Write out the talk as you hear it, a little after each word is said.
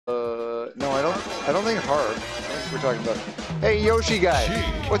No, I don't think HARB. I think we're talking about. Hey, Yoshi guy,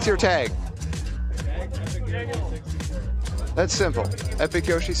 what's your tag? That's simple.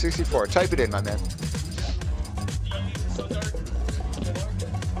 epicYoshi64. Type it in, my man.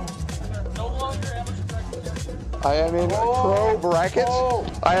 I am in pro brackets.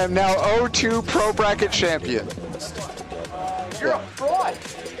 I am now 0-2 pro bracket champion. You're a fraud.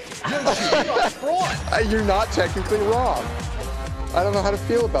 You're a fraud. You're not technically wrong. I don't know how to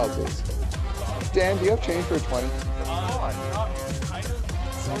feel about this. Dan, do you have change for a 20?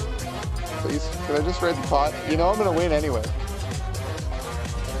 Please, could I just raise the pot? You know I'm gonna win anyway.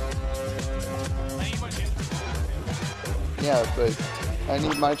 Yeah, but I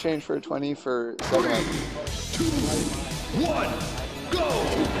need my change for a 20 for 7 up. 2, 1, go!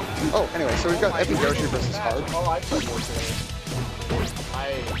 Oh, anyway, so we've got epicYoshi versus HARB. Oh, I played more today.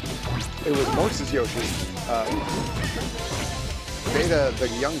 It was Moses Yoshi. Beta, the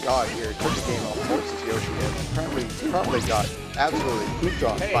young god here, took the game off Moses Yoshi and probably got absolutely pooped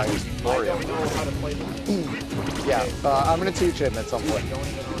on by his glory. I don't know how to play this. Yeah, I'm gonna teach him at some point.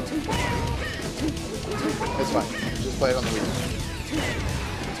 It's fine. Just play it on the Wii.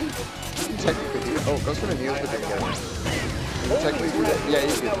 Technically, oh, goes for the knees, but didn't get it. Technically, do that. Yeah,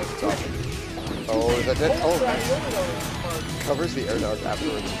 you do. Oh, is that dead? Oh, nice. Covers the air dodge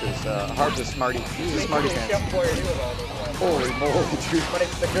afterwards because HARB's a smarty. He's a smarty pants. Holy moly, dude. But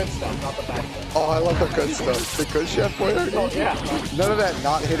it's the good stuff, not the bad stuff. Oh, I love the good stuff. The good chef boy. Oh, yeah. None of that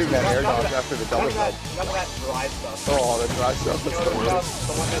not hitting that air dodge after the double jump. None of that dry stuff. Oh, the dry stuff. That's the worst.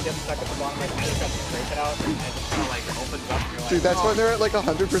 The one that gets stuck at the bottom, like, you just got to scrape it out and it just kind of like opens up. And Dude, that's when they're at like 100%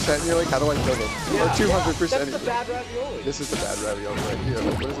 and you're like, how do I kill them? Yeah, or 200%. That's the bad ravioli. This is the bad ravioli right here.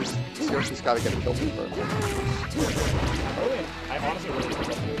 Like, what is this? This Yoshi's got to get a kill for him. I honestly really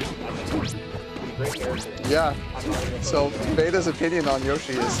love Yoshi. Great character. Yeah. So, Beta's opinion on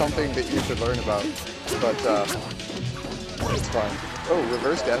Yoshi is something that you should learn about. But, it's fine. Oh,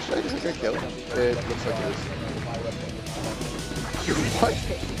 reverse dash attack? Is it gonna kill? It looks like it is. You what?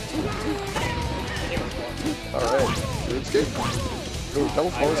 Alright. RuneScape? Ooh,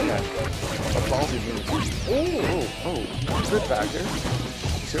 double forward smash. A ballsy move. Oh, good back here.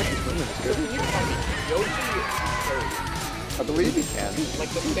 Yoshi's movement is good. I believe he can. Like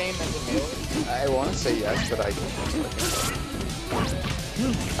the same as a melee? I want to say yes, but I don't.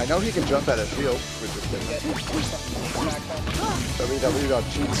 I know he can jump at a shield, which is good.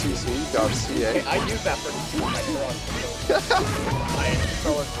 www.cheatcc.ca. Okay, I use that for my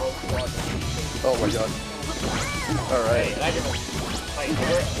throw. Oh my god. Alright. Hey, I can,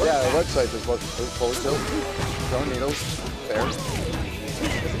 yeah, the website is what forward tilt. Throwing needles. Fair.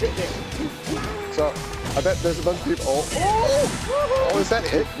 So, I bet there's a bunch of people. Oh, is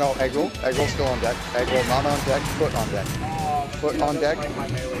that it? No, egg roll. Egg roll still on deck. Egg roll not on deck. Foot on deck. Foot on deck.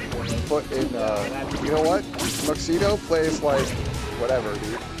 Foot in. You know what? Muxedo plays like whatever,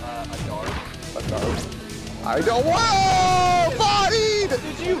 dude. A dart. I don't. Whoa! Bodied!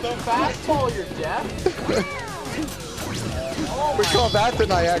 Did you fastball your death? We call that the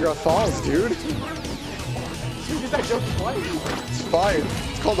Niagara Falls, dude. Use that joke twice. It's fine.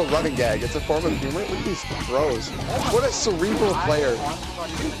 It's called a running gag. It's a form of humor. Look at these throws. What a cerebral player.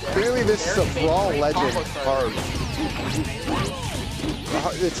 Clearly this is a brawl legend HARB.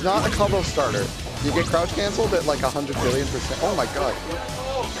 It's not a combo starter. You get crouch cancelled at like 100 billion%. Oh my god.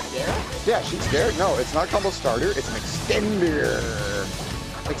 Yeah, she's scared. No, it's not a combo starter. It's an extender.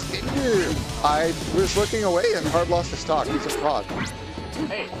 Extender. I was looking away and HARB lost his stock. He's a fraud.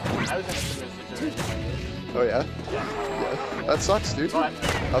 Hey, I was in a situation. Oh yeah? Yeah. That sucks, dude. Up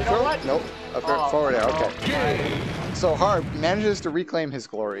throw? Nope. Up throw. Forward air. Okay. So HARB manages to reclaim his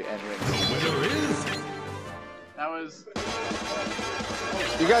glory and wins. That was...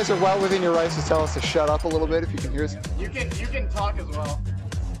 You guys are well within your rights to tell us to shut up a little bit if you can hear us. You can talk as well.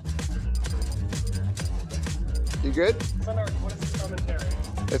 You good?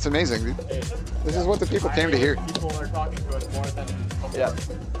 It's amazing, dude. This is what the people came to hear. People are talking to us more than before. Yeah.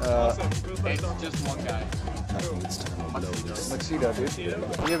 It's just one guy. Muxedo, dude.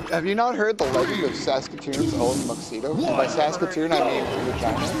 Have you not heard the legend of Saskatoon's own Muxedo? And by Saskatoon, I mean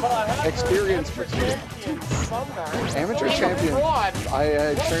Regina. Experience Muxedo. Amateur champion.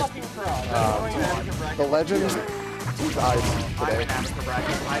 I turned. The legend died today.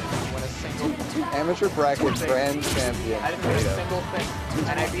 Amateur bracket grand champion. I didn't win a single thing,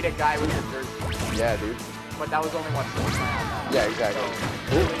 and I beat a guy with his jersey. Yeah, dude. But that was only one thing. Yeah, exactly.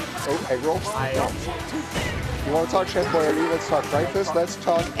 Oh, egg roll. You want to talk chef boyardee? Let's talk breakfast. Let's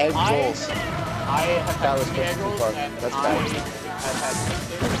talk egg rolls. I have had egg rolls, and that's I bad. have had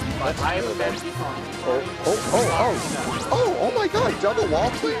That's I have really a bad bad. defense. Oh my god, double wall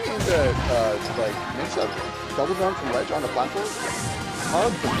play into, like, mix up double jump from ledge on the platform?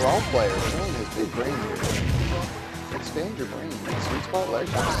 HARB, the brawl player, showing his big brain here. Expand your brain. Sweet spot ledge.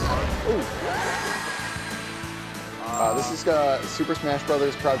 Ooh. This is Super Smash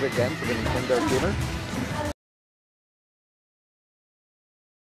Brothers Project N for the Nintendo Gamer.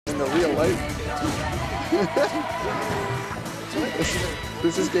 In the real life.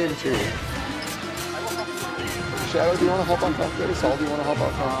 this is game 2. Shadow, do you want to hop on top of it? Saul, do you want to hop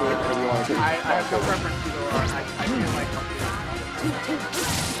on top of it? Or do you want to take I have no preference either or. I feel like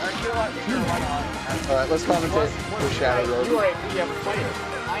Alright, let's commentate with Shadow Road. You are a PM player.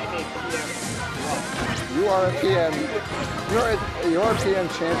 I am a PM. You are a PM. You're a PM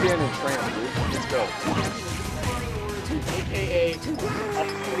champion and trainer, dude. Let's go. AKA a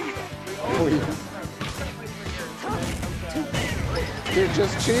Please. Dude,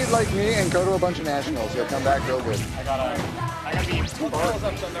 just cheat like me and go to a bunch of nationals. You'll come back real good. I gotta be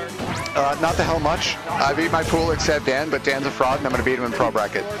Not the hell much. I beat my pool except Dan, but Dan's a fraud and I'm gonna beat him in pro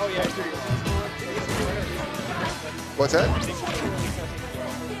bracket. Oh yeah, What's that?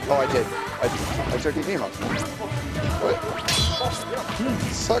 Oh, I did. I took the emote. What?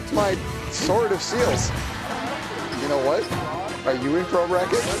 Sucked my sword of seals. You know what? Are you in pro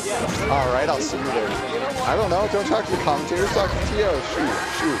bracket? Alright, I'll see you there. I don't know, don't talk to the commentators, talk to TO.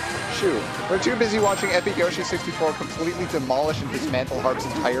 Shoot. We're too busy watching epicYoshi64 completely demolish and dismantle HARB's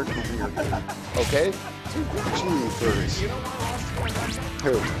entire career. Okay? Jeepers.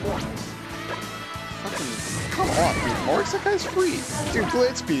 Who? Fucking, come on, beat Morks, that guy's free. Dude,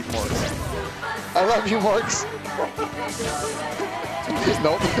 Blitz beat Morks. I love you, Morks.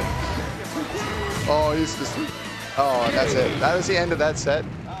 Nope. Oh, he's just... Oh, and that's it. That was the end of that set.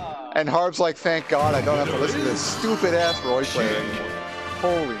 And HARB's like, thank God I don't have to listen to this stupid-ass Roy player anymore.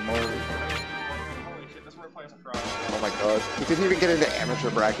 Holy moly. Holy shit, this Roy player's a fraud. Oh my god. He didn't even get into amateur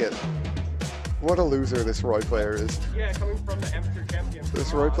bracket. What a loser this Roy player is. Yeah, coming from the amateur champion.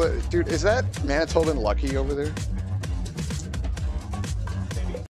 This Roy player... Dude, is that Manitoban Lucky over there?